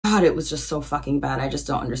God, it was just so fucking bad. I just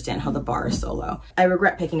don't understand how the bar is so low. I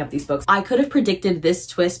regret picking up these books. I could have predicted this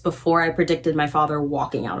twist before I predicted my father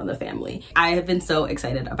walking out on the family. I have been so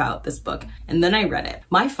excited about this book. And then I read it.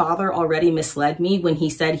 My father already misled me when he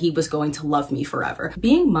said he was going to love me forever.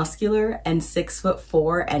 Being muscular and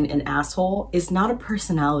 6'4" and an asshole is not a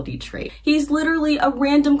personality trait. He's literally a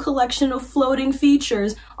random collection of floating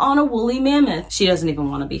features on a woolly mammoth. She doesn't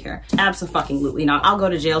even want to be here. Abso-fucking-lutely not. I'll go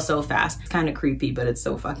to jail so fast. It's kind of creepy, but it's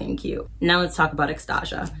so fucking cute. Now let's talk about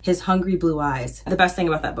Extasia. His hungry blue eyes. The best thing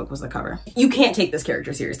about that book was the cover. You can't take this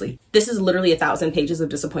character seriously. This is literally 1,000 pages of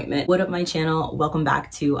disappointment. What up, my channel? Welcome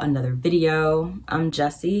back to another video. I'm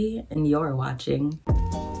Jessie and you're watching.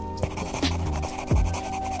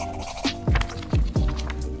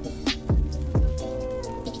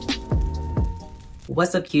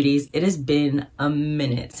 What's up, cuties? It has been a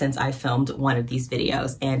minute since I filmed one of these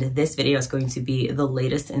videos, and this video is going to be the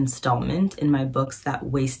latest installment in my Books That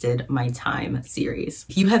Wasted My Time series.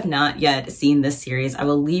 If you have not yet seen this series, I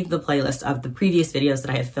will leave the playlist of the previous videos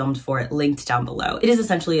that I have filmed for it linked down below. It is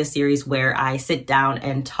essentially a series where I sit down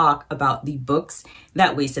and talk about the books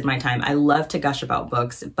that wasted my time. I love to gush about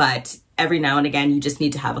books, but every now and again, you just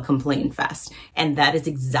need to have a complaint fest. And that is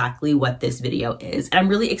exactly what this video is. And I'm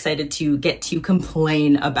really excited to get to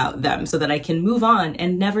complain about them so that I can move on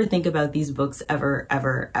and never think about these books ever,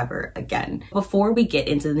 ever, ever again. Before we get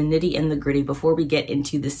into the nitty and the gritty, before we get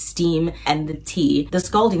into the steam and the tea, the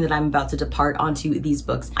scalding that I'm about to depart onto these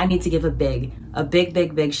books, I need to give a big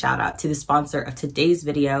shout out to the sponsor of today's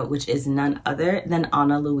video, which is none other than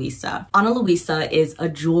Ana Luisa. Ana Luisa is a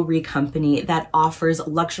jewelry company that offers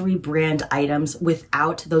luxury brand items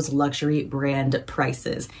without those luxury brand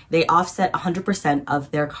prices. They offset 100%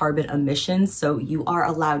 of their carbon emissions, so you are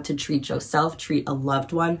allowed to treat yourself, treat a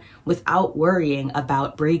loved one without worrying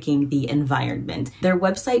about breaking the environment. Their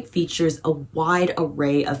website features a wide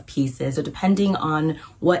array of pieces, so depending on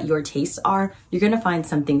what your tastes are, you're gonna find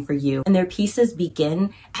something for you. And their pieces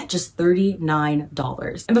begin at just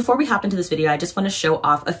 $39. And before we hop into this video, I just want to show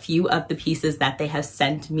off a few of the pieces that they have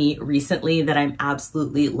sent me recently that I'm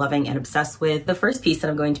absolutely loving and obsessed with. The first piece that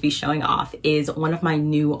I'm going to be showing off is one of my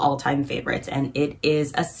new all-time favorites, and it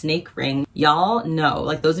is a snake ring. Y'all know,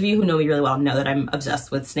 like those of you who know me really well know that I'm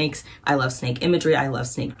obsessed with snakes. I love snake imagery, I love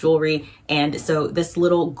snake jewelry, and so this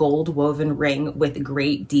little gold woven ring with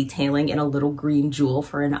great detailing and a little green jewel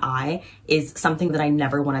for an eye is something that I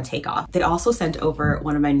never want to take off. They also sent over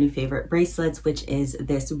one of my new favorite bracelets, which is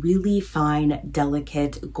this really fine,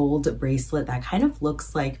 delicate gold bracelet that kind of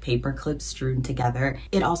looks like paper clips strewn together.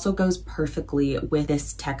 It also goes perfectly with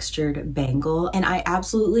this textured bangle, and I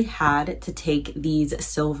absolutely had to take these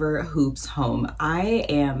silver hoops home. I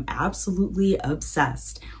am absolutely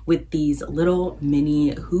obsessed with these little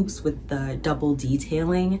mini hoops with the double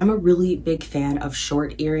detailing. I'm a really big fan of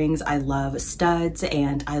short earrings. I love studs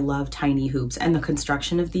and I love tiny hoops, and the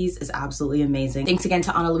construction of these is absolutely amazing. Thanks again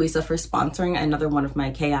to Ana Luisa for sponsoring another one of my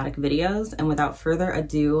chaotic videos, and without further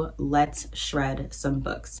ado, let's shred some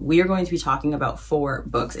books. We are going to be talking about 4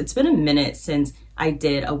 books. It's been a minute since I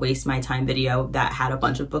did a waste my time video that had a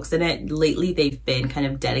bunch of books in it. Lately, they've been kind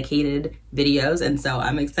of dedicated videos, and so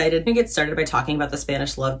I'm excited to get started by talking about The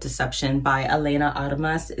Spanish Love Deception by Elena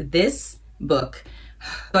Armas. This book,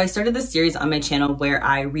 so I started this series on my channel where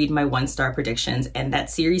I read my 1-star predictions, and that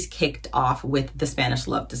series kicked off with The Spanish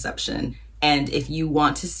Love Deception. And if you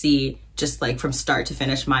want to see just like from start to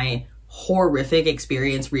finish my horrific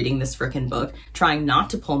experience reading this frickin' book, trying not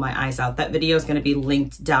to pull my eyes out, that video is going to be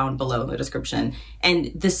linked down below in the description.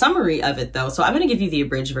 And the summary of it though, so I'm going to give you the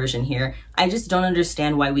abridged version here. I just don't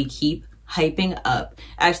understand why we keep hyping up.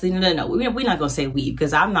 Actually, no, we're not going to say we,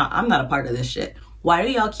 because I'm not a part of this shit. Why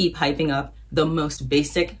do y'all keep hyping up the most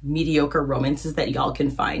basic, mediocre romances that y'all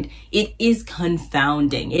can find? It is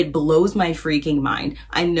confounding. It blows my freaking mind.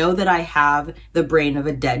 I know that I have the brain of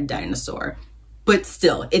a dead dinosaur, but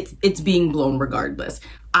still, it's being blown regardless.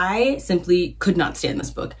 I simply could not stand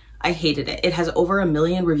this book. I hated it. It has over 1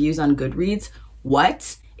 million reviews on Goodreads.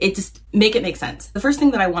 What? It just make sense. The first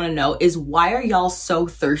thing that I want to know is, why are y'all so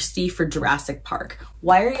thirsty for Jurassic Park?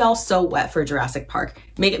 Why are y'all so wet for Jurassic Park?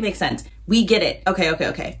 Make it make sense. We get it.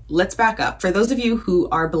 Okay. Let's back up. For those of you who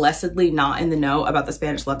are blessedly not in the know about The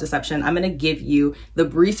Spanish Love Deception, I'm going to give you the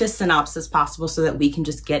briefest synopsis possible so that we can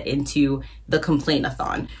just get into the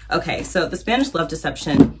complaint-a-thon. Okay, so The Spanish Love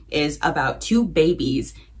Deception is about 2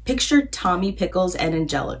 babies. Picture Tommy Pickles and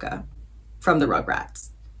Angelica from the Rugrats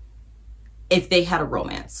if they had a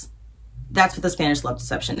romance. That's what The Spanish Love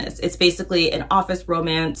Deception is. It's basically an office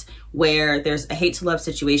romance where there's a hate to love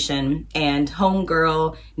situation, and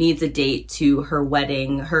homegirl needs a date to her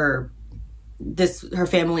wedding, her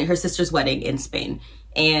sister's wedding in Spain.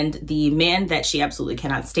 and the man that she absolutely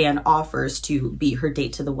cannot stand offers to be her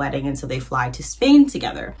date to the wedding, and so they fly to Spain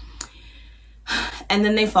together. And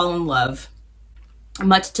then they fall in love,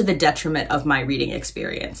 much to the detriment of my reading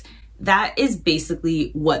experience. That is basically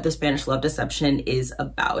what the Spanish love deception is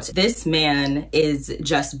about. This man is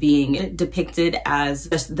just being depicted as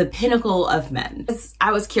just the pinnacle of men.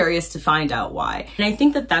 I was curious to find out why. And I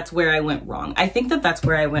think that that's where I went wrong.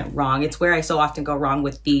 It's where I so often go wrong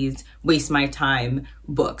with these waste my time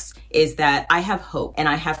books, is that I have hope and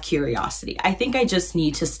I have curiosity. I think I just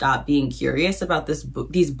need to stop being curious about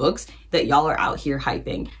these books that y'all are out here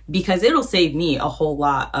hyping, because it'll save me a whole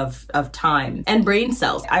lot of time and brain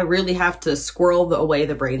cells. I really have to squirrel away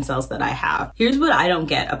the brain cells that I have. Here's what I don't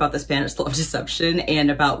get about the Spanish love deception and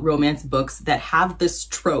about romance books that have this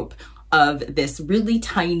trope of this really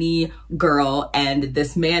tiny girl and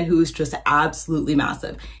this man who's just absolutely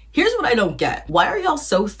massive. Here's what I don't get. Why are y'all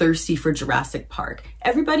so thirsty for Jurassic Park?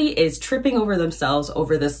 Everybody is tripping over themselves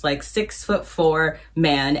over this like 6'4"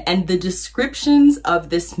 man, and the descriptions of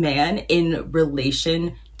this man in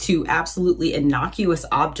relation to absolutely innocuous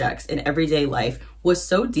objects in everyday life was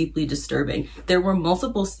so deeply disturbing. There were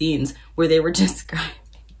multiple scenes where they were describing,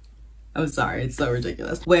 I'm sorry, it's so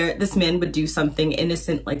ridiculous, where this man would do something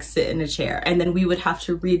innocent like sit in a chair, and then we would have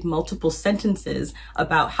to read multiple sentences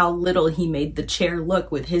about how little he made the chair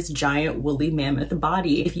look with his giant woolly mammoth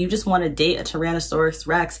body. If you just want to date a Tyrannosaurus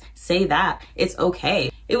Rex, say that. It's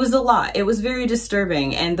okay. It was a lot. It was very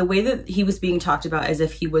disturbing. And the way that he was being talked about as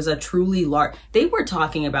if he was a truly large, they were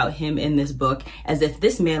talking about him in this book as if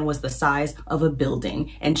this man was the size of a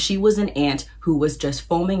building and she was an ant who was just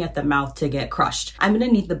foaming at the mouth to get crushed. I'm gonna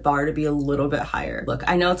need the bar to be a little bit higher. Look,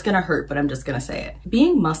 I know it's gonna hurt, but I'm just gonna say it.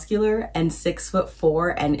 Being muscular and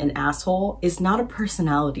 6'4" and an asshole is not a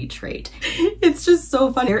personality trait. It's just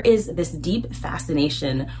so funny. There is this deep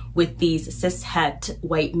fascination with these cishet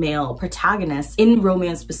white male protagonists in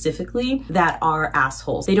romance specifically that are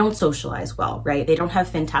assholes. They don't socialize well, right? They don't have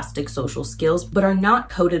fantastic social skills, but are not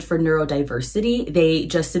coded for neurodiversity. They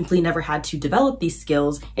just simply never had to develop these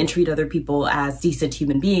skills and treat other people as decent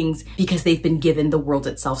human beings because they've been given the world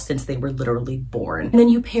itself since they were literally born. And then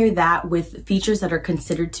you pair that with features that are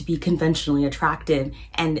considered to be conventionally attractive,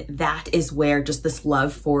 and that is where just this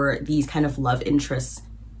love for these kind of love interests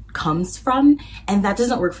comes from, and that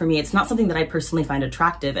doesn't work for me. It's not something that I personally find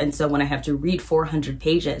attractive, and so when I have to read 400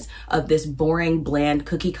 pages of this boring, bland,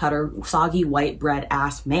 cookie cutter, soggy white bread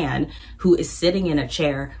ass man who is sitting in a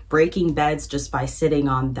chair, breaking beds just by sitting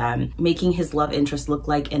on them, making his love interest look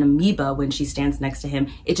like an amoeba when she stands next to him,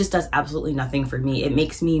 it just does absolutely nothing for me. It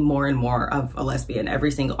makes me more and more of a lesbian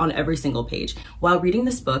on every single page. While reading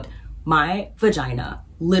this book, my vagina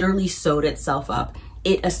literally sewed itself up.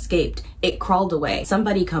 It escaped. It crawled away.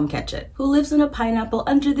 Somebody come catch it. Who lives in a pineapple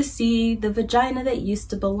under the sea? The vagina that used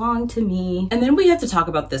to belong to me. And then we have to talk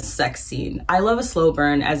about this sex scene. I love a slow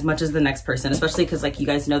burn as much as the next person, especially because like you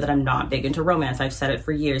guys know that I'm not big into romance. I've said it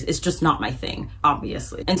for years. It's just not my thing,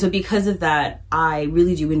 obviously. And so because of that, I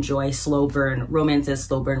really do enjoy slow burn romances,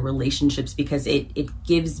 slow burn relationships, because it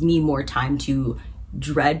gives me more time to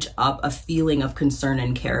dredge up a feeling of concern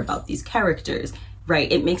and care about these characters. Right,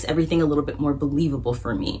 it makes everything a little bit more believable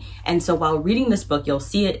for me. And so while reading this book, you'll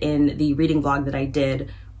see it in the reading vlog that I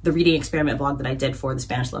did, the reading experiment vlog that I did for the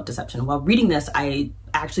Spanish love deception. While reading this, I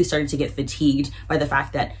actually started to get fatigued by the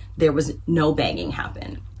fact that there was no banging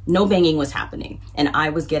happen. No banging was happening, and I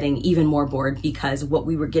was getting even more bored because what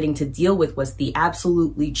we were getting to deal with was the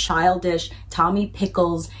absolutely childish Tommy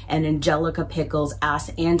Pickles and Angelica Pickles ass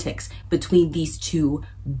antics between these two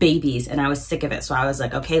babies, and I was sick of it. So I was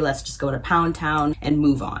like, okay, let's just go to Pound Town and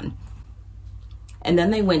move on. And then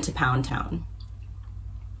they went to Pound Town.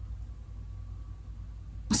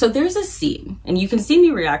 So there's a scene, and you can see me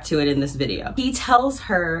react to it in this video. He tells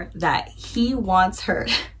her that he wants her,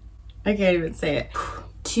 I can't even say it,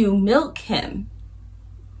 to milk him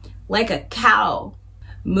like a cow.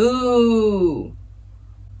 Moo.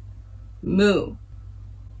 Moo.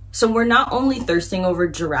 So we're not only thirsting over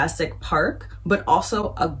Jurassic Park, but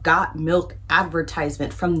also a got milk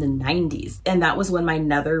advertisement from the 90s. And that was when my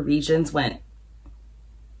nether regions went.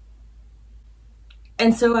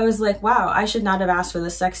 And so I was like, wow, I should not have asked for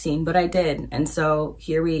this sex scene, but I did. And so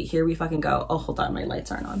here we fucking go. Oh, hold on, my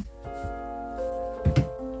lights aren't on.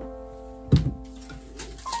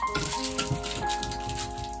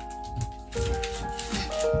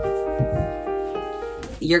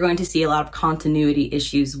 You're going to see a lot of continuity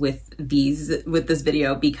issues with this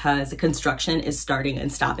video because construction is starting and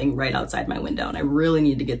stopping right outside my window, and I really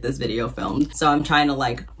need to get this video filmed. So I'm trying to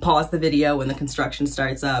like pause the video when the construction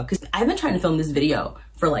starts up, because I've been trying to film this video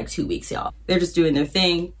for like 2 weeks, y'all. They're just doing their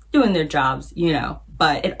thing, doing their jobs, you know,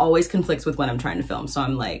 but it always conflicts with when I'm trying to film. So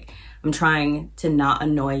I'm like, I'm trying to not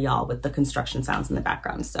annoy y'all with the construction sounds in the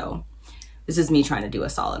background. So this is me trying to do a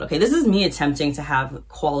solid, okay? This is me attempting to have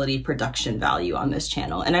quality production value on this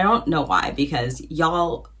channel. And I don't know why, because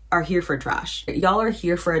y'all are here for trash. Y'all are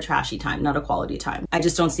here for a trashy time, not a quality time. I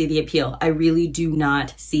just don't see the appeal. I really do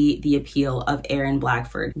not see the appeal of Aaron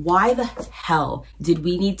Blackford. Why the hell did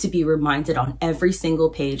we need to be reminded on every single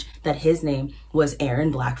page that his name was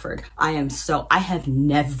Aaron Blackford? I have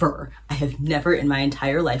never in my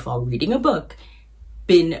entire life while reading a book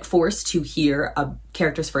been forced to hear a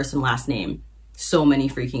character's first and last name so many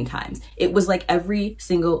freaking times. It was like every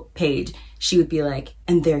single page, she would be like,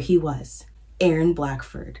 and there he was, Aaron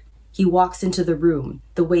Blackford. He walks into the room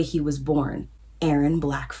the way he was born, Aaron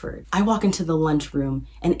Blackford. I walk into the lunchroom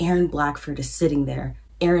and Aaron Blackford is sitting there,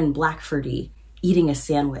 Aaron Blackfordy, eating a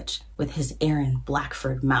sandwich with his Aaron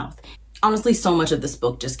Blackford mouth. Honestly, so much of this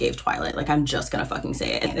book just gave Twilight. Like, I'm just gonna fucking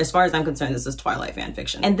say it. And as far as I'm concerned, this is Twilight fan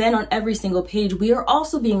fiction. And then on every single page, we are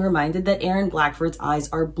also being reminded that Aaron Blackford's eyes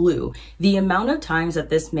are blue. The amount of times that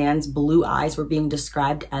this man's blue eyes were being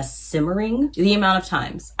described as simmering, the amount of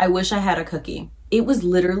times. I wish I had a cookie. It was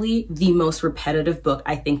literally the most repetitive book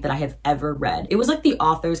I think that I have ever read. It was like the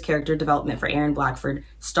author's character development for Aaron Blackford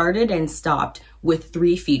started and stopped with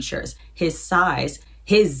 3 features: his size,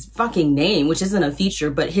 his fucking name, which isn't a feature,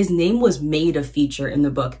 but his name was made a feature in the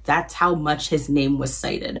book. That's how much his name was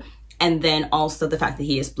cited. And then also the fact that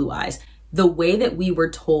he has blue eyes. The way that we were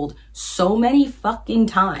told so many fucking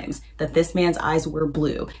times that this man's eyes were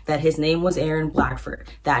blue, that his name was Aaron Blackford,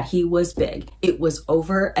 that he was big. It was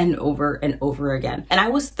over and over and over again. And I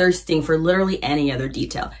was thirsting for literally any other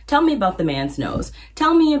detail. Tell me about the man's nose.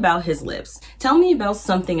 Tell me about his lips. Tell me about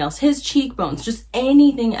something else, his cheekbones, just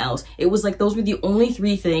anything else. It was like those were the only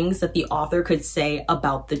 3 things that the author could say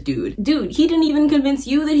about the dude. Dude, he didn't even convince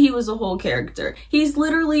you that he was a whole character. He's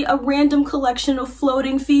literally a random collection of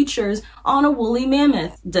floating features on a woolly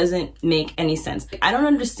mammoth. Doesn't make any sense. I don't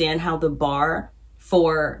understand how the bar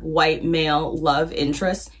for white male love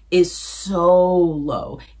interest is so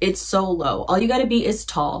low. It's so low. All you gotta be is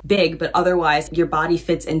tall, big, but otherwise your body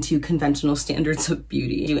fits into conventional standards of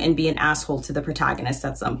beauty, and be an asshole to the protagonist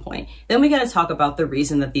at some point. Then we gotta talk about the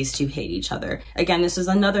reason that these two hate each other. Again, this is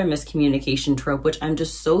another miscommunication trope, which I'm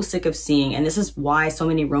just so sick of seeing. And this is why so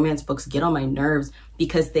many romance books get on my nerves,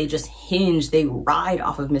 because they just they ride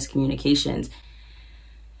off of miscommunications.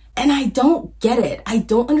 And I don't get it. I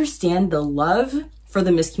don't understand the love for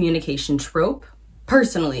the miscommunication trope.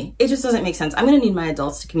 Personally, it just doesn't make sense. I'm gonna need my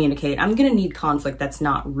adults to communicate. I'm gonna need conflict that's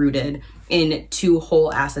not rooted in 2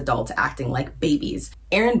 whole ass adults acting like babies.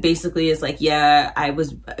 Aaron basically is like, yeah, I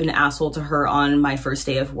was an asshole to her on my first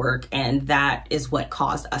day of work, and that is what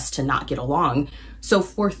caused us to not get along. So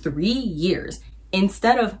for 3 years,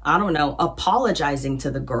 instead of, I don't know, apologizing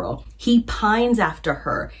to the girl, he pines after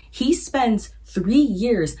her. He spends 3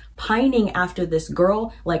 years pining after this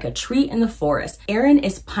girl like a tree in the forest. Aaron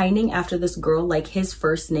is pining after this girl like his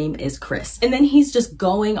first name is Chris. And then he's just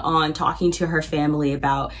going on talking to her family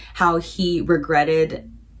about how he regretted,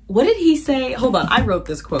 what did he say? Hold on, I wrote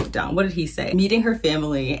this quote down. What did he say? Meeting her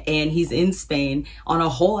family, and he's in Spain on a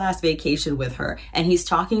whole ass vacation with her. And he's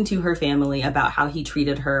talking to her family about how he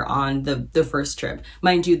treated her on the first trip.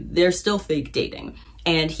 Mind you, they're still fake dating.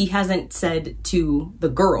 And he hasn't said to the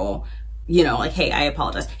girl, you know, like, hey, I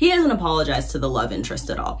apologize. He hasn't apologized to the love interest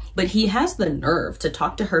at all. But he has the nerve to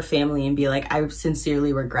talk to her family and be like, I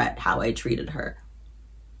sincerely regret how I treated her.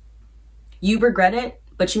 You regret it,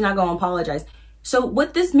 but you're not gonna apologize. So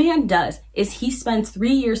what this man does is he spends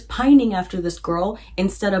 3 years pining after this girl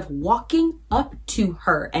instead of walking up to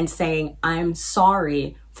her and saying, I'm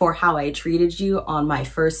sorry for how I treated you on my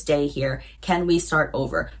first day here. Can we start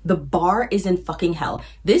over? The bar is in fucking hell.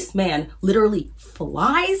 This man literally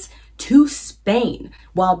flies to Spain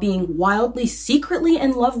while being wildly secretly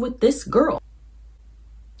in love with this girl.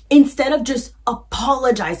 Instead of just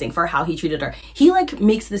apologizing for how he treated her, he like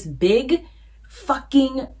makes this big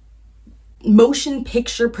fucking motion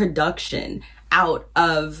picture production out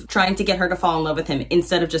of trying to get her to fall in love with him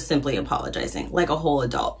instead of just simply apologizing like a whole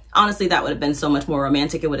adult. Honestly, that would have been so much more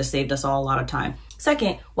romantic. It would have saved us all a lot of time.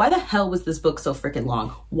 Second, why the hell was this book so freaking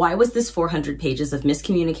long? Why was this 400 pages of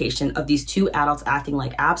miscommunication of these 2 adults acting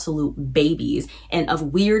like absolute babies, and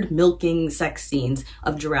of weird milking sex scenes,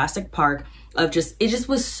 of Jurassic Park, of just, it just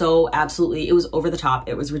was so absolutely, it was over the top,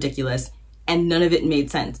 it was ridiculous, and none of it made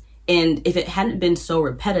sense. And if it hadn't been so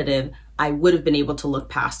repetitive, I would have been able to look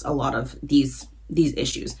past a lot of these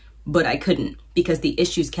issues. but I couldn't because the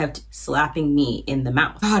issues kept slapping me in the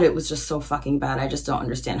mouth. God, it was just so fucking bad. I just don't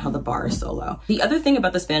understand how the bar is so low. The other thing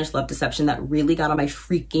about the Spanish love deception that really got on my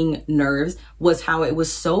freaking nerves was how it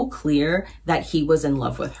was so clear that he was in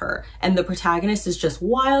love with her. And the protagonist is just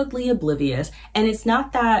wildly oblivious. And it's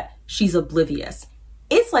not that she's oblivious.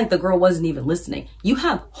 It's like the girl wasn't even listening. You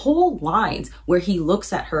have whole lines where he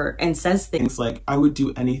looks at her and says things like, I would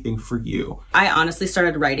do anything for you. I honestly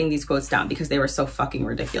started writing these quotes down because they were so fucking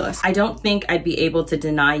ridiculous. I don't think I'd be able to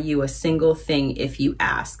deny you a single thing if you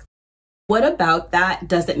ask. What about that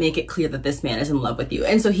doesn't make it clear that this man is in love with you?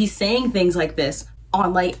 And so he's saying things like this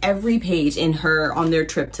on like every page on their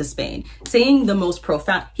trip to Spain, saying the most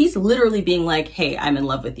profound. He's literally being like, hey, I'm in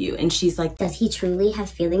love with you. And she's like, does he truly have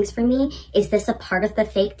feelings for me? Is this a part of the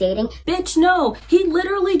fake dating? Bitch, no. He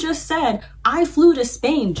literally just said, I flew to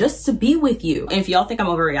Spain just to be with you. And if y'all think I'm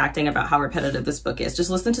overreacting about how repetitive this book is, just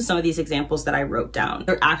listen to some of these examples that I wrote down.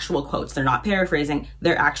 They're actual quotes. They're not paraphrasing.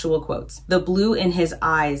 They're actual quotes. The blue in his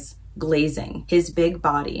eyes glazing, his big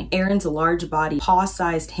body, Aaron's large body,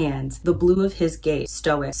 paw-sized hands, the blue of his gaze,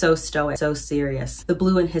 stoic, so serious, the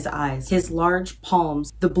blue in his eyes, his large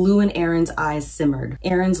palms, the blue in Aaron's eyes simmered,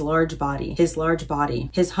 Aaron's large body, his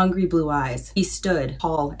hungry blue eyes. He stood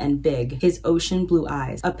tall and big, his ocean blue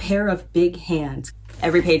eyes, a pair of big hands.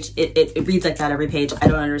 Every page, it reads like that every page. I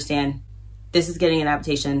don't understand. This is getting an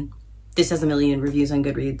adaptation. This has 1 million reviews on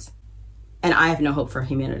Goodreads, and I have no hope for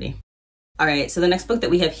humanity. All right, so the next book that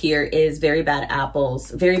we have here is Very Bad Apples,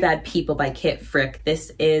 Very Bad People by Kit Frick.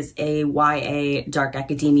 This is a YA dark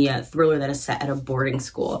academia thriller that is set at a boarding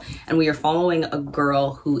school. And we are following a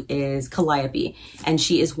girl who is Calliope, and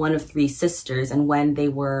she is one of 3 sisters. And when they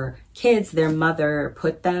were kids, their mother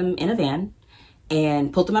put them in a van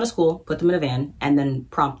and pulled them out of school, put them in a van, and then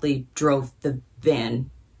promptly drove the van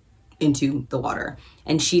into the water.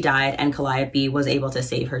 And she died, and Calliope was able to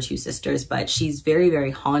save her 2 sisters, but she's very, very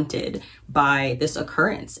haunted by this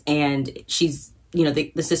occurrence. And she's, you know,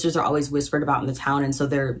 the sisters are always whispered about in the town, and so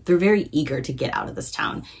they're very eager to get out of this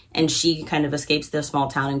town. And she kind of escapes their small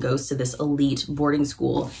town and goes to this elite boarding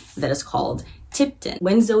school that is called Tipton.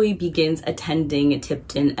 When Zoe begins attending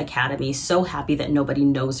Tipton Academy, so happy that nobody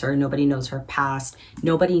knows her, nobody knows her past,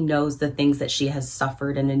 nobody knows the things that she has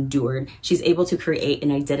suffered and endured, she's able to create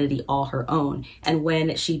an identity all her own. And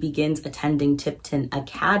when she begins attending Tipton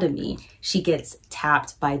Academy, she gets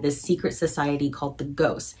tapped by this secret society called the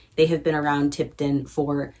Ghosts. They have been around Tipton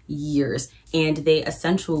for years, and they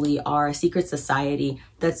essentially are a secret society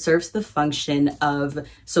that serves the function of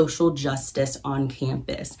social justice on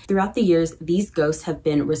campus. Throughout the years, these ghosts have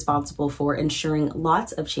been responsible for ensuring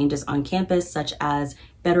lots of changes on campus, such as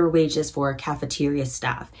better wages for cafeteria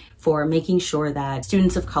staff, for making sure that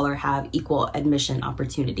students of color have equal admission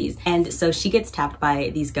opportunities. And so she gets tapped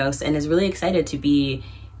by these ghosts and is really excited to be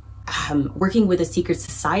working with a secret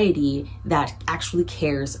society that actually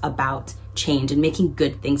cares about change and making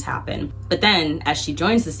good things happen. But then as she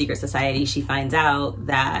joins the secret society, she finds out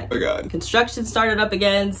that construction started up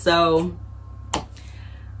again, so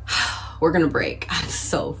we're gonna break. I'm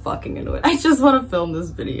so fucking annoyed. I just want to film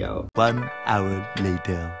this video. 1 hour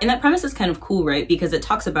later. And that premise is kind of cool, right? Because it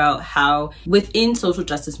talks about how within social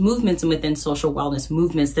justice movements and within social wellness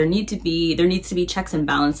movements, there needs to be checks and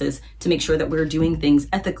balances to make sure that we're doing things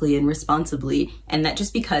ethically and responsibly. And that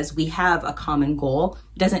just because we have a common goal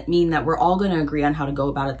doesn't mean that we're all going to agree on how to go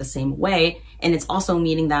about it the same way. And it's also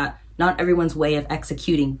meaning that not everyone's way of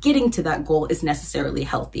getting to that goal is necessarily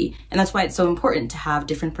healthy. And that's why it's so important to have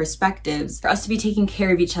different perspectives, for us to be taking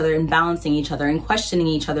care of each other and balancing each other and questioning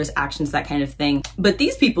each other's actions, that kind of thing. But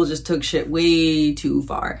these people just took shit way too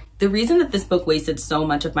far. The reason that this book wasted so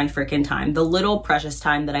much of my freaking time, the little precious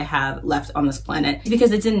time that I have left on this planet, is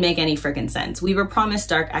because it didn't make any freaking sense. We were promised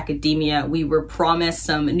dark academia. We were promised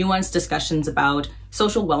some nuanced discussions about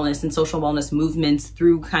social wellness and social wellness movements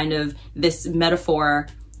through kind of this metaphor,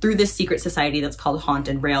 through this secret society that's called Haunt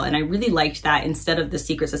and Rail. And I really liked that instead of the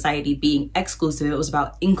secret society being exclusive, it was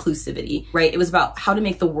about inclusivity, right? It was about how to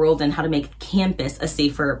make the world and how to make campus a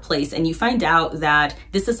safer place. And you find out that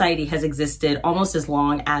this society has existed almost as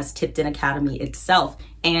long as Tipton Academy itself,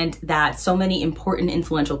 and that so many important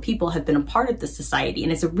influential people have been a part of this society,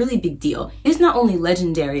 and it's a really big deal. It is not only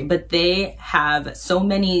legendary, but they have so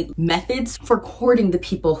many methods for courting the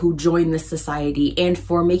people who join this society and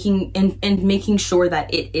for making making sure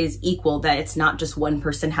that it is equal, that it's not just one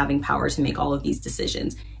person having power to make all of these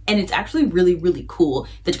decisions. And it's actually really, really cool,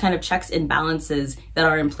 the kind of checks and balances that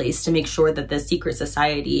are in place to make sure that the secret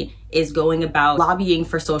society is going about lobbying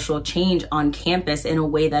for social change on campus in a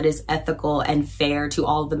way that is ethical and fair to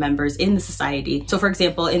all of the members in the society. So for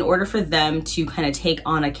example, in order for them to kind of take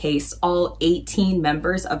on a case, all 18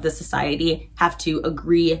 members of the society have to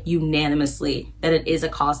agree unanimously that it is a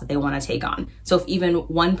cause that they want to take on. So if even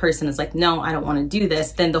one person is like, no, I don't want to do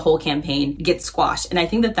this, then the whole campaign gets squashed. And I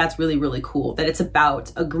think that that's really, really cool, that it's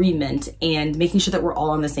about agreement and making sure that we're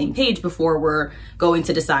all on the same page before we're going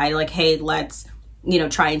to decide like, hey, let's, you know,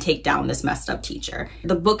 try and take down this messed up teacher.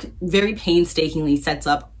 The book very painstakingly sets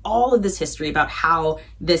up all of this history about how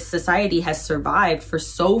this society has survived for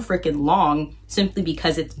so freaking long simply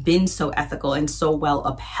because it's been so ethical and so well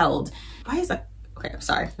upheld. Why is that? Okay, I'm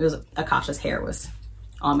sorry. It was Akasha's hair was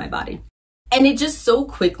on my body. And it just so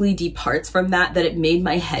quickly departs from that it made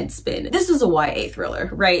my head spin. This is a YA thriller,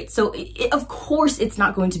 right? So of course it's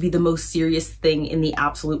not going to be the most serious thing in the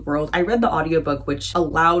absolute world. I read the audiobook, which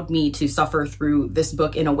allowed me to suffer through this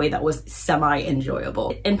book in a way that was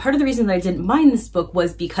semi-enjoyable. And part of the reason that I didn't mind this book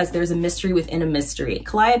was because there's a mystery within a mystery.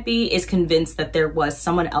 Calliope is convinced that there was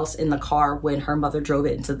someone else in the car when her mother drove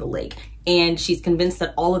it into the lake. And she's convinced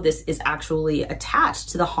that all of this is actually attached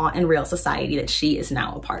to the haunt and rail society that she is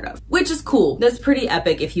now a part of, which is cool. That's pretty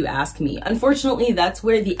epic if you ask me. Unfortunately, that's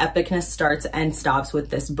where the epicness starts and stops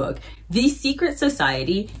with this book. The secret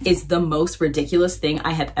society is the most ridiculous thing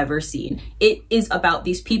I have ever seen. It is about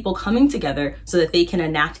these people coming together so that they can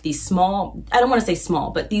enact these small, I don't want to say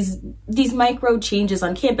small, but these micro changes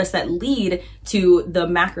on campus that lead to the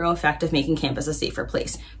macro effect of making campus a safer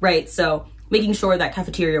place, right? So making sure that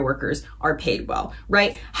cafeteria workers are paid well,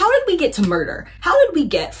 right? How did we get to murder? How did we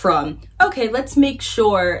get from, okay, let's make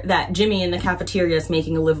sure that Jimmy in the cafeteria is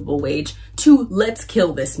making a livable wage, to let's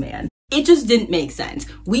kill this man? It just didn't make sense.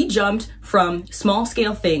 We jumped from small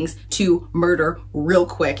scale things to murder real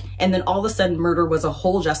quick. And then all of a sudden murder was a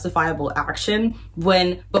whole justifiable action,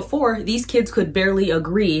 when before these kids could barely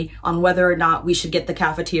agree on whether or not we should get the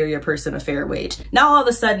cafeteria person a fair wage. Now all of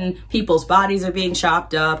a sudden people's bodies are being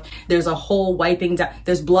chopped up. There's a whole wiping down.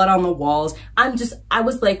 There's blood on the walls. I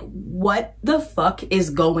was like, what the fuck is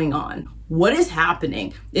going on? What is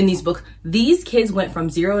happening in these books? These kids went from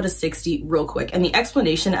 0 to 60 real quick. And the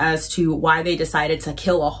explanation as to why they decided to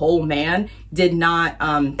kill a whole man did not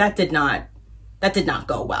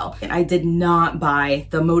go well. And I did not buy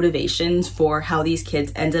the motivations for how these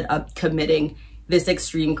kids ended up committing this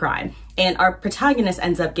extreme crime. And our protagonist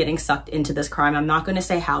ends up getting sucked into this crime. I'm not going to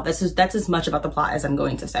say how. That's as much about the plot as I'm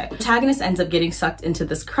going to say. The protagonist ends up getting sucked into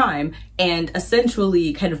this crime and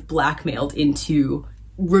essentially kind of blackmailed into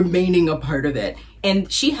remaining a part of it.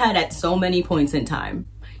 And she had, at so many points in time,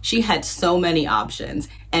 she had so many options.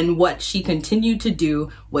 And what she continued to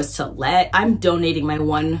do was to I'm donating my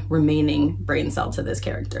one remaining brain cell to this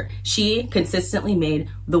character. She consistently made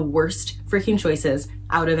the worst freaking choices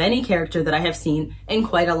out of any character that I have seen in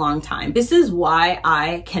quite a long time. This is why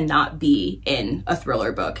I cannot be in a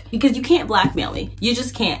thriller book, because you can't blackmail me. You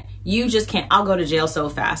just can't. You just can't. I'll go to jail so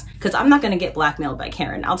fast because I'm not going to get blackmailed by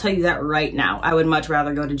Karen. I'll tell you that right now. I would much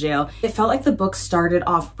rather go to jail. It felt like the book started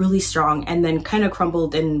off really strong and then kind of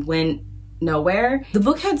crumbled and went nowhere. The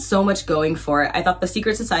book had so much going for it. I thought the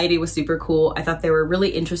secret society was super cool. I thought they were really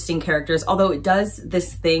interesting characters, although it does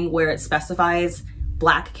this thing where it specifies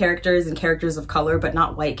Black characters and characters of color, but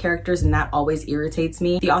not white characters, and that always irritates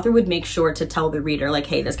me. The author would make sure to tell the reader, like,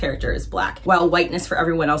 hey, this character is Black, while whiteness for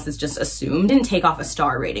everyone else is just assumed. Didn't take off a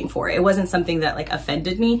star rating for it. It wasn't something that like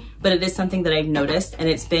offended me, but it is something that I've noticed, and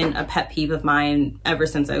it's been a pet peeve of mine ever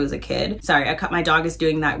since I was a kid. Sorry, my dog is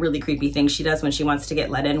doing that really creepy thing she does when she wants to get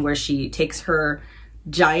let in, where she takes her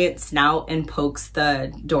giant snout and pokes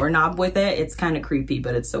the doorknob with it. It's kind of creepy,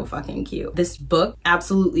 but it's so fucking cute. This book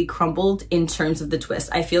absolutely crumbled in terms of the twist.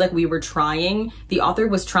 I feel like the author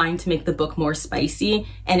was trying to make the book more spicy,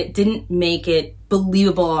 and it didn't make it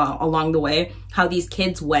believable along the way how these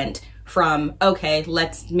kids went from, okay,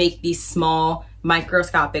 let's make these small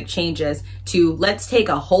microscopic changes, to let's take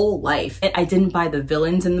a whole life. I didn't buy the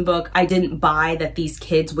villains in the book. I didn't buy that these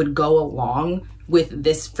kids would go along with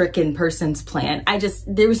this frickin' person's plan.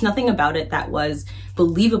 There was nothing about it that was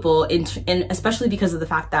believable, and especially because of the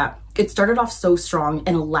fact that it started off so strong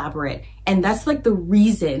and elaborate. And that's like the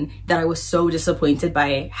reason that I was so disappointed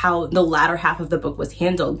by how the latter half of the book was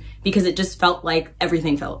handled, because it just felt like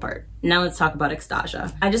everything fell apart. Now let's talk about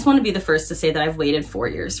Extasia. I just want to be the first to say that I've waited 4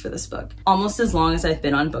 years for this book, almost as long as I've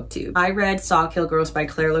been on BookTube. I read Saw Kill Girls by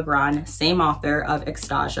Claire Legrand, same author of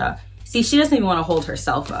Extasia. See, she doesn't even want to hold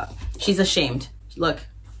herself up. She's ashamed. Look,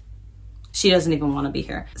 She doesn't even want to be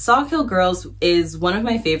here. Sawkill Girls is one of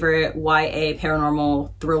my favorite YA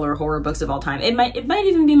paranormal thriller horror books of all time. It might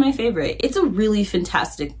even be my favorite. It's a really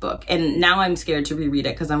fantastic book, and now I'm scared to reread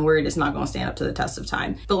it because I'm worried it's not going to stand up to the test of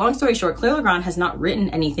time. But long story short, Claire Legrand has not written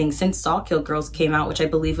anything since Sawkill Girls came out, which I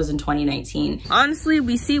believe was in 2019. Honestly,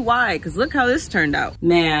 we see why, because look how this turned out.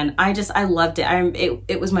 Man, I loved it.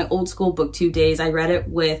 It was my old school booktube days. I read it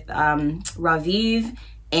with Raviv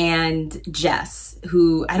and Jess,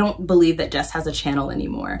 who I don't believe that Jess has a channel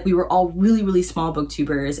anymore. We were all really, really small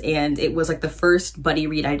booktubers, and it was like the first buddy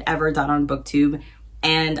read I'd ever done on booktube.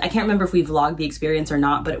 And I can't remember if we vlogged the experience or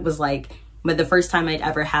not, but it was like the first time I'd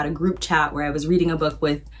ever had a group chat where I was reading a book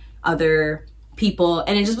with other people,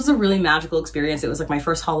 and it just was a really magical experience. It was like my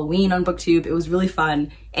first Halloween on booktube. It was really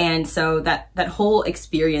fun. And so that whole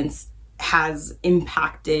experience has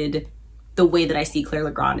impacted the way that I see Claire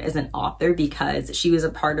Legrand as an author, because she was a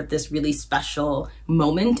part of this really special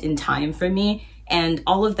moment in time for me. And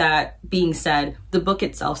all of that being said, the book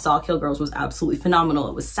itself, Sawkill Girls, was absolutely phenomenal.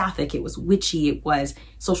 It was sapphic, it was witchy, it was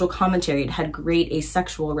social commentary, it had great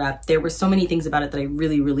asexual rep. There were so many things about it that I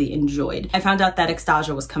really, really enjoyed. I found out that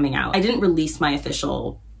Extasia was coming out. I didn't release my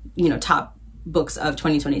official, top books of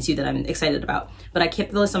 2022 that I'm excited about, but I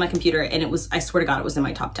kept the list on my computer, and it was, I swear to God, it was in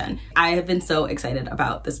my top 10. I have been so excited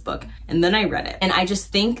about this book, and then I read it, and I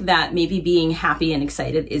just think that maybe being happy and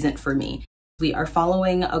excited isn't for me. We are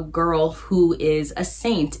following a girl who is a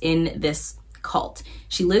saint in this cult.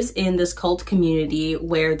 She lives in this cult community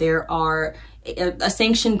where there are a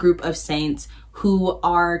sanctioned group of saints who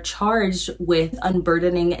are charged with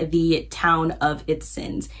unburdening the town of its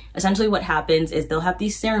sins. Essentially what happens is they'll have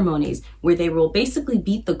these ceremonies where they will basically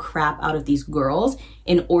beat the crap out of these girls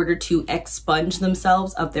in order to expunge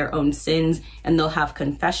themselves of their own sins, and they'll have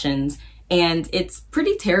confessions. And it's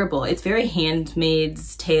pretty terrible. It's very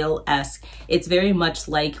Handmaid's Tale-esque. It's very much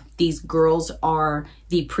like these girls are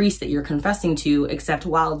the priest that you're confessing to, except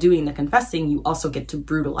while doing the confessing, you also get to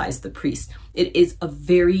brutalize the priest. It is a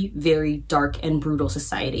very, very dark and brutal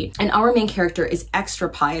society. And our main character is extra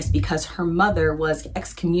pious because her mother was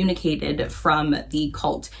excommunicated from the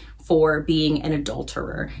cult for being an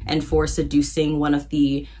adulterer and for seducing one of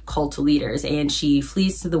the cult leaders, and she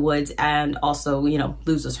flees to the woods and also,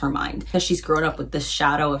 loses her mind because she's grown up with this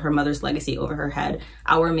shadow of her mother's legacy over her head.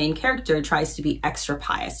 Our main character tries to be extra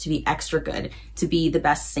pious, to be extra good, to be the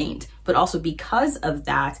best saint, but also because of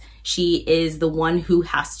that, she is the one who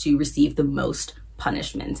has to receive the most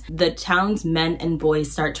punishment. The town's men and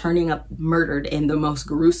boys start turning up murdered in the most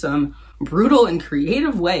gruesome, brutal, and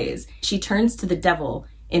creative ways. She turns to the devil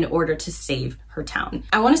in order to save her town.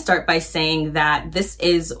 I want to start by saying that this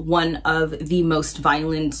is one of the most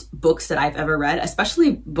violent books that I've ever read,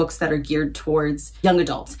 especially books that are geared towards young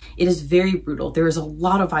adults. It is very brutal. There is a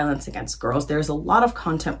lot of violence against girls. There's a lot of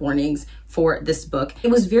content warnings for this book. It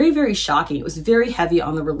was very, very shocking. It was very heavy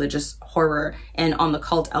on the religious horror and on the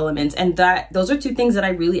cult elements. And those are two things that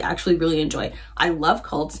I actually really enjoy. I love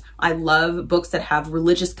cults. I love books that have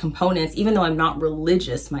religious components. Even though I'm not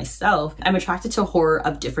religious myself, I'm attracted to horror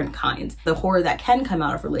of different kinds. The horror that can come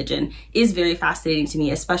out of religion is very fascinating to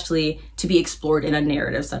me, especially to be explored in a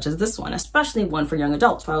narrative such as this one, especially one for young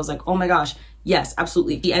adults, where I was like, oh my gosh, yes,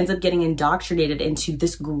 absolutely. He ends up getting indoctrinated into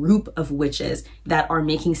this group of witches that are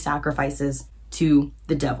making sacrifices to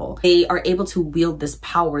the devil. They are able to wield this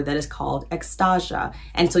power that is called extasia.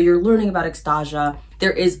 And so you're learning about extasia.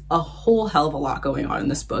 There is a whole hell of a lot going on in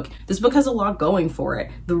this book. This book has a lot going for it.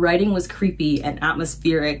 The writing was creepy and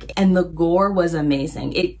atmospheric, and the gore was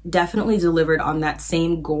amazing. It definitely delivered on that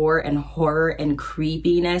same gore and horror and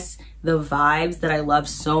creepiness, the vibes that I love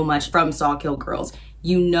so much from Sawkill Girls.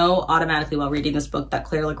 You know automatically while reading this book that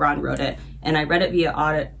Claire Legrand wrote it, and I read it via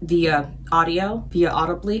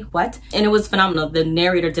audibly, and it was phenomenal. The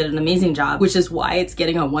narrator did an amazing job, which is why it's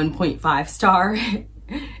getting a 1.5 star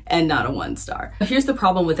and not a 1 star. Here's the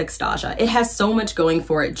problem with extasia. It has so much going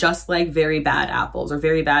for it, just like Very Bad Apples or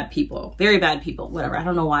Very Bad People, whatever. I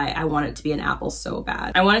don't know why I want it to be an apple so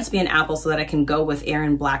bad. I want it to be an apple so that I can go with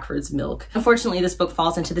Aaron Blackford's milk. Unfortunately, this book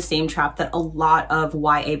falls into the same trap that a lot of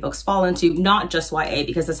YA books fall into, not just YA,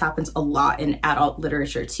 because this happens a lot in adult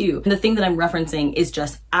literature too. And the thing that I'm referencing is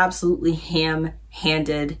just absolutely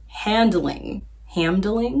ham-handed handling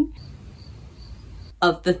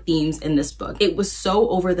of the themes in this book. It was so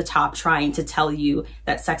over the top trying to tell you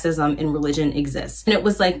that sexism in religion exists. And it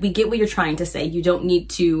was like, we get what you're trying to say. You don't need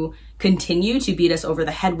to continue to beat us over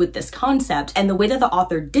the head with this concept. And the way that the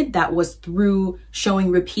author did that was through showing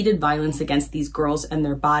repeated violence against these girls and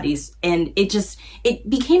their bodies. And it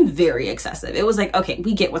became very excessive. It was like, okay,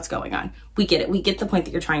 we get what's going on. We get it. We get the point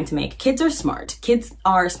that you're trying to make. Kids are smart. Kids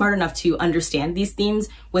are smart enough to understand these themes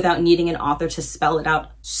without needing an author to spell it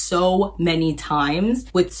out so many times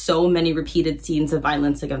with so many repeated scenes of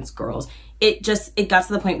violence against girls. It got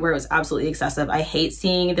to the point where it was absolutely excessive. I hate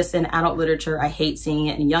seeing this in adult literature. I hate seeing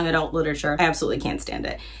it in young adult literature. I absolutely can't stand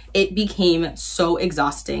it. It became so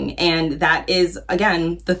exhausting. And that is,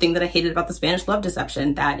 again, the thing that I hated about The Spanish Love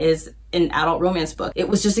Deception. That is an adult romance book. It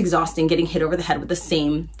was just exhausting getting hit over the head with the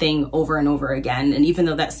same thing over and over again. And even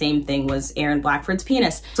though that same thing was Aaron Blackford's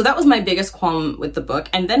penis. So that was my biggest qualm with the book.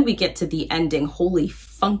 And then we get to the ending. Holy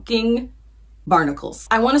funking barnacles.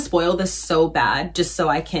 I want to spoil this so bad just so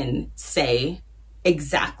I can say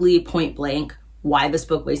exactly point blank why this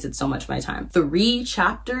book wasted so much of my time. 3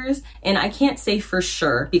 chapters, and I can't say for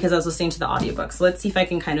sure because I was listening to the audiobook. So let's see if I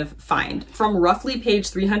can kind of find. From roughly page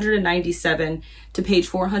 397 to page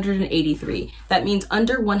 483. That means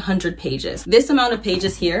under 100 pages. This amount of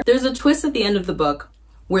pages here, there's a twist at the end of the book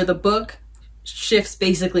where the book shifts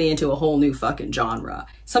basically into a whole new fucking genre.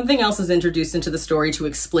 Something else is introduced into the story to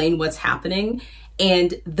explain what's happening,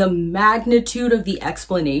 and the magnitude of the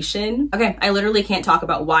explanation. Okay, I literally can't talk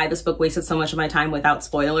about why this book wasted so much of my time without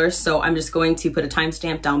spoilers, so I'm just going to put a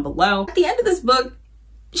timestamp down below. At the end of this book,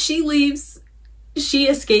 she leaves. She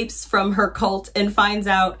escapes from her cult and finds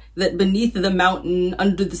out that beneath the mountain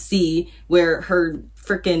under the sea where her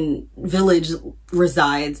freaking village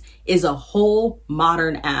resides is a whole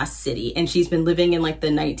modern ass city. And she's been living in like the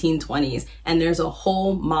 1920s, and there's a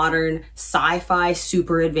whole modern sci-fi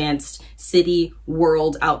super advanced city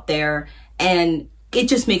world out there, and it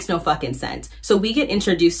just makes no fucking sense. So we get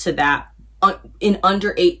introduced to that in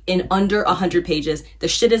under 100 pages. The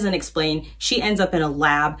shit isn't explained. She ends up in a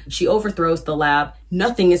lab. She overthrows the lab.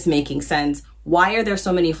 Nothing is making sense. Why are there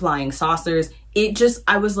so many flying saucers?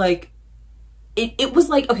 I was like, it was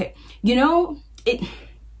like, okay, you know,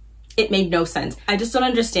 it made no sense. I just don't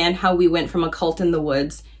understand how we went from A Cult in the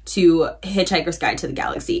Woods to Hitchhiker's Guide to the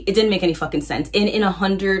Galaxy. It didn't make any fucking sense in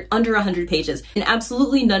under 100 pages, and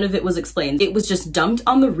absolutely none of it was explained. It was just dumped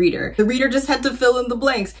on the reader. The reader just had to fill in the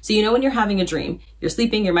blanks. So you know, when you're having a dream, you're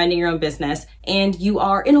sleeping, you're minding your own business, and you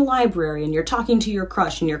are in a library and you're talking to your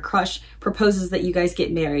crush, and your crush proposes that you guys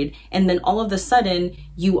get married, and then all of a sudden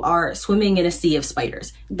you are swimming in a sea of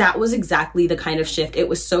spiders. That was exactly the kind of shift. It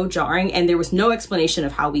was so jarring, and there was no explanation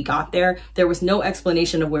of how we got there. There was no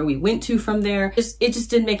explanation of where we went to from there. It just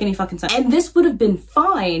didn't make any fucking sense. And this would have been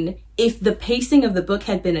fine if the pacing of the book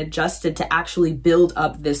had been adjusted to actually build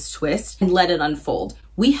up this twist and let it unfold.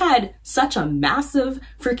 We had such a massive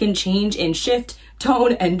freaking change in shift,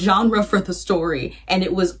 tone, and genre for the story, and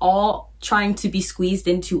it was all trying to be squeezed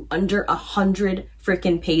into under 100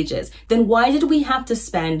 freaking pages. Then why did we have to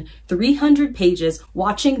spend 300 pages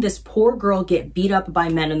watching this poor girl get beat up by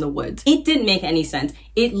men in the woods? It didn't make any sense.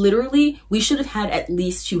 It literally, we should have had at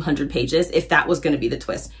least 200 pages if that was going to be the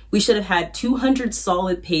twist. We should have had 200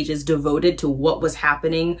 solid pages devoted to what was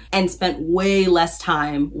happening and spent way less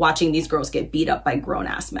time watching these girls get beat up by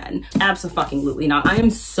grown-ass men. Abso-fucking-lutely not. I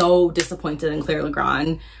am so disappointed in Claire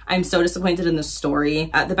Legrand. I'm so disappointed in the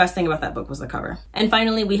story. The best thing about that book was the cover. And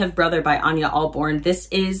finally, we have Brother by Anya Alborn. This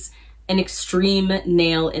is an extreme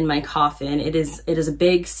nail in my coffin. It is a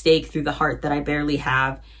big stake through the heart that I barely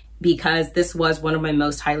have, because this was one of my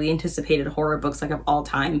most highly anticipated horror books like of all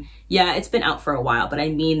time. Yeah, it's been out for a while, but I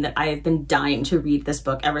mean that I have been dying to read this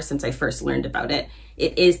book ever since I first learned about it.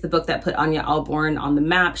 It is the book that put Anya Alborn on the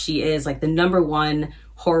map. She is like the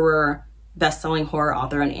 #1 best-selling horror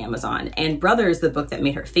author on Amazon. And Brother is the book that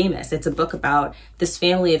made her famous. It's a book about this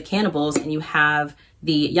family of cannibals, and you have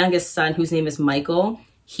the youngest son, whose name is Michael.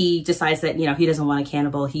 He decides that, you know, he doesn't want a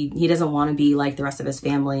cannibal. He doesn't want to be like the rest of his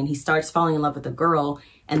family, and he starts falling in love with a girl.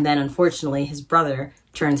 And then unfortunately, his brother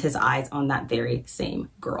turns his eyes on that very same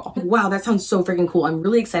girl. Wow, that sounds so freaking cool. I'm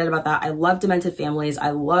really excited about that. I love demented families.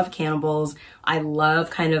 I love cannibals. I love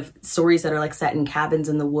kind of stories that are like set in cabins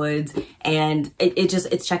in the woods. And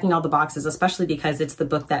it's checking all the boxes, especially because it's the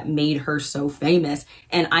book that made her so famous.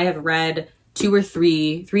 And I have read 2 or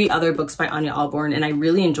 3 other books by Anya Alborn, and I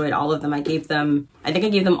really enjoyed all of them. I think I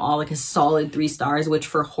gave them all like a solid 3 stars, which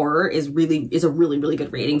for horror is a really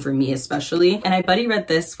good rating for me especially. And I buddy read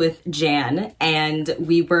this with Jan, and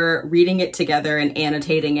we were reading it together and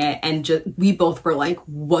annotating it, and we both were like,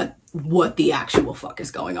 what the actual fuck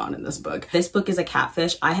is going on in this book? This book is a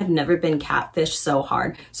catfish. I have never been catfished so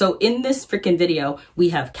hard. So in this freaking video, we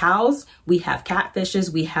have cows, we have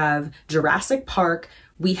catfishes, we have Jurassic Park,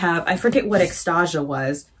 We have, I forget what extasia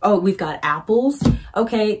was. Oh, we've got apples.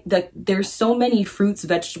 Okay, there's so many fruits,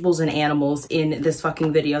 vegetables, and animals in this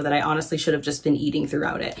fucking video that I honestly should have just been eating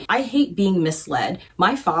throughout it. I hate being misled.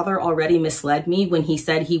 My father already misled me when he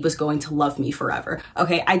said he was going to love me forever.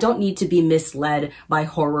 Okay, I don't need to be misled by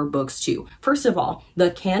horror books too. First of all,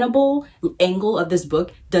 the cannibal angle of this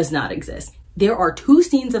book does not exist. There are 2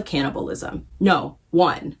 scenes of cannibalism. No,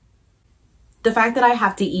 1. The fact that I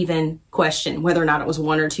have to even question whether or not it was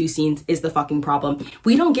 1 or 2 scenes is the fucking problem.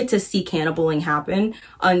 We don't get to see cannibaling happen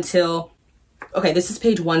until, okay, this is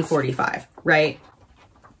page 145, right?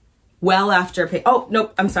 Well after page, oh,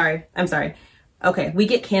 nope, I'm sorry. Okay, we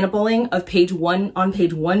get cannibaling of page 1 on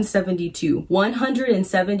page 172.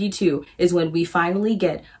 172 is when we finally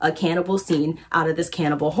get a cannibal scene out of this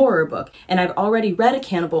cannibal horror book. And I've already read a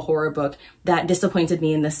cannibal horror book that disappointed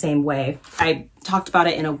me in the same way. I talked about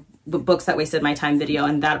it in a books that wasted my time video,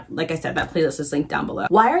 and that, like I said, that playlist is linked down below.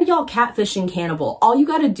 Why are y'all catfishing cannibal? All you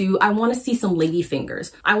gotta do, I want to see some lady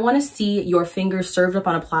fingers. I want to see your fingers served up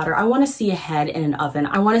on a platter. I want to see a head in an oven.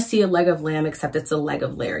 I want to see a leg of lamb, except it's a leg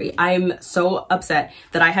of Larry. I'm so upset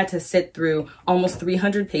that I had to sit through almost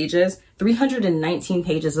 300 pages, 319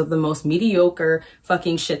 pages of the most mediocre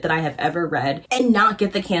fucking shit that I have ever read and not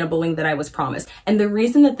get the cannibaling that I was promised. And the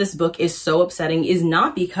reason that this book is so upsetting is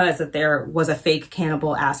not because that there was a fake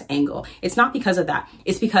cannibal ass angle. It's not because of that.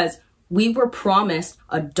 It's because we were promised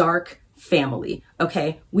a dark family,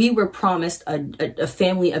 okay? We were promised a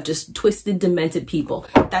family of just twisted, demented people.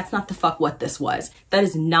 That's not the fuck what this was. That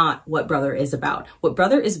is not what Brother is about. What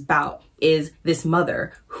Brother is about is this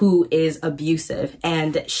mother who is abusive,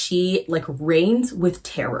 and she like reigns with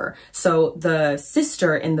terror. So the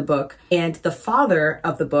sister in the book and the father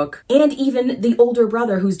of the book and even the older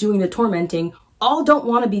brother who's doing the tormenting all don't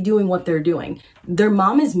want to be doing what they're doing. Their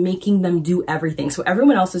mom is making them do everything. So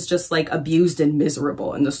everyone else is just like abused and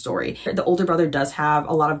miserable in the story. The older brother does have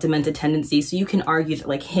a lot of demented tendencies. So you can argue that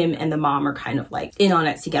like him and the mom are kind of like in on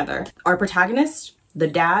it together. Our protagonist, the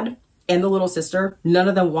dad, and the little sister, none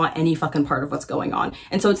of them want any fucking part of what's going on.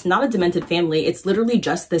 And so it's not a demented family. It's literally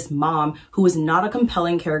just this mom who is not a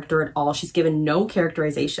compelling character at all. She's given no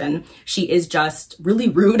characterization. She is just really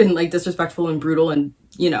rude and like disrespectful and brutal and,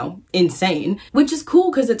 you know, insane, which is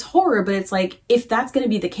cool because it's horror. But it's like, if that's going to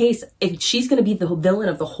be the case, if she's going to be the villain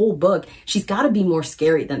of the whole book, she's got to be more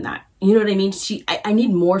scary than that. You know what I mean? I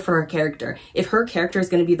need more for her character. If her character is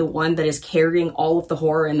going to be the one that is carrying all of the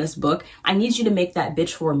horror in this book, I need you to make that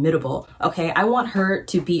bitch formidable, okay? I want her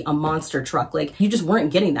to be a monster truck. Like, you just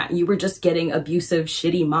weren't getting that. You were just getting abusive,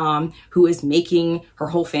 shitty mom who is making her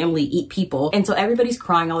whole family eat people. And so everybody's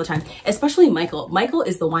crying all the time, especially Michael. Michael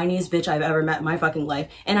is the whiniest bitch I've ever met in my fucking life.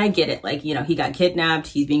 And I get it. Like, you know, he got kidnapped.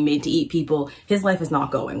 He's being made to eat people. His life is not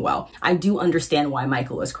going well. I do understand why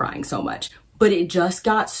Michael is crying so much. But it just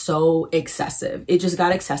got so excessive. It just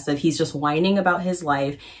got excessive. He's just whining about his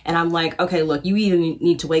life. And I'm like, okay, look, you either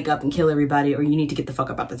need to wake up and kill everybody or you need to get the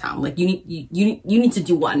fuck up out the town. Like you need to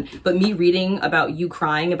do one. But me reading about you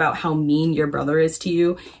crying about how mean your brother is to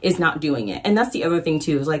you is not doing it. And that's the other thing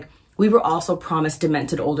too, is like, we were also promised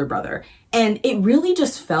demented older brother. And it really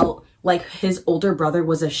just felt like his older brother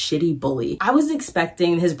was a shitty bully. I was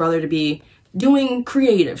expecting his brother to be doing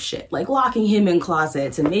creative shit, like locking him in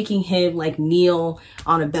closets and making him like kneel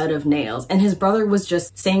on a bed of nails. And his brother was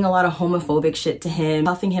just saying a lot of homophobic shit to him,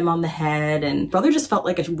 puffing him on the head. And brother just felt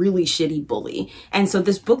like a really shitty bully. And so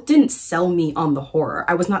this book didn't sell me on the horror.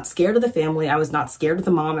 I was not scared of the family. I was not scared of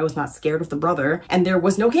the mom. I was not scared of the brother. And there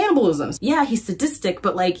was no cannibalism. Yeah, he's sadistic,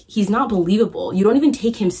 but like, he's not believable. You don't even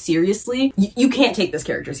take him seriously. You can't take this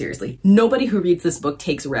character seriously. Nobody who reads this book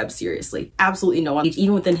takes Reb seriously. Absolutely no one.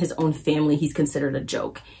 Even within his own family, he's considered a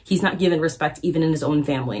joke. He's not given respect even in his own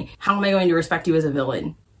family. How am I going to respect you as a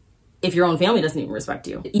villain if your own family doesn't even respect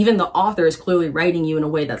you? Even the author is clearly writing you in a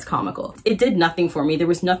way that's comical. It did nothing for me. There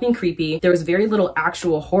was nothing creepy. There was very little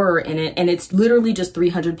actual horror in it. And it's literally just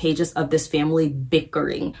 300 pages of this family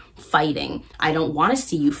bickering, fighting. I don't want to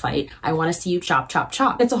see you fight. I want to see you chop, chop,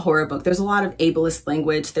 chop. It's a horror book. There's a lot of ableist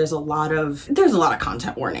language. There's a lot of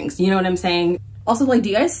content warnings. You know what I'm saying? Also, like, do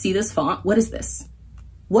you guys see this font? What is this?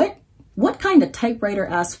 What kind of typewriter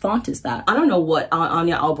ass font is that? I don't know what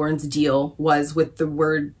Anya Alborn's deal was with the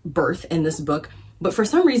word birth in this book, but for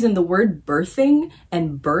some reason the word birthing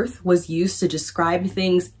and birth was used to describe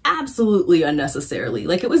things absolutely unnecessarily.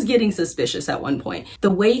 Like, it was getting suspicious at one point.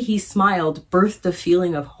 The way he smiled birthed a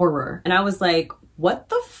feeling of horror. And I was like, what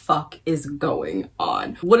the fuck is going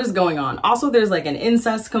on? What is going on? Also, there's like an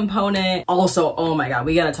incest component. Also, oh my God,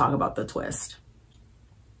 we gotta talk about the twist.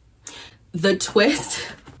 The twist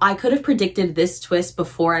I could have predicted this twist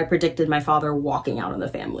before I predicted my father walking out on the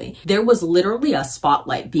family. There was literally a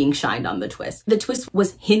spotlight being shined on the twist. The twist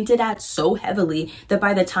was hinted at so heavily that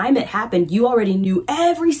by the time it happened, you already knew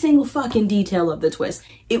every single fucking detail of the twist.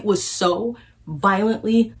 It was so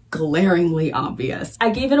violently, glaringly obvious.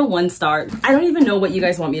 I gave it a 1 star. I don't even know what you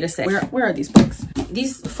guys want me to say. Where are these books?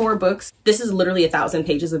 These 4 books, this is literally 1,000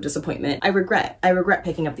 pages of disappointment. I regret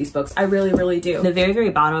picking up these books. I really, really do. In the very,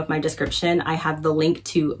 very bottom of my description, I have the link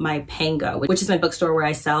to my Pango, which is my bookstore where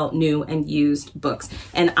I sell new and used books.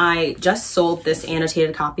 And I just sold this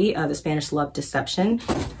annotated copy of The Spanish Love Deception.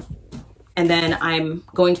 And then I'm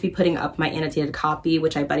going to be putting up my annotated copy,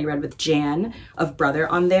 which I buddy read with Jan, of Brother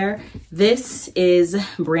on there. This is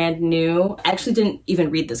brand new. I actually didn't even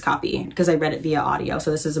read this copy because I read it via audio.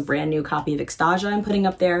 So this is a brand new copy of Extasia I'm putting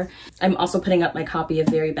up there. I'm also putting up my copy of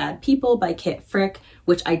Very Bad People by Kit Frick,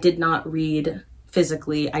 which I did not read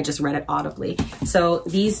physically, I just read it audibly. So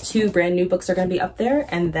these 2 brand new books are going to be up there,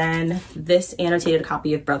 and then this annotated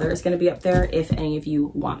copy of Brother is going to be up there if any of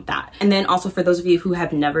you want that. And then also for those of you who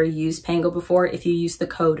have never used Pango before, if you use the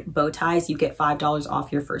code bowties, you get $5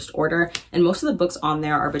 off your first order, and most of the books on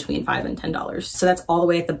there are between $5 and $10. So that's all the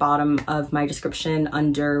way at the bottom of my description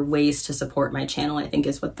under ways to support my channel, I think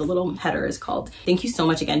is what the little header is called. Thank you so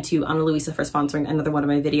much again to Ana Luisa for sponsoring another one of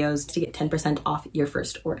my videos to get 10% off your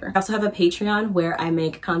first order. I also have a Patreon where I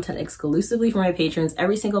make content exclusively for my patrons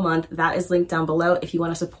every single month. That is linked down below if you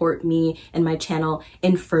want to support me and my channel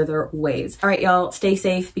in further ways. All right, y'all, stay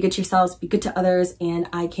safe, be good to yourselves, be good to others, and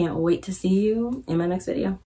I can't wait to see you in my next video.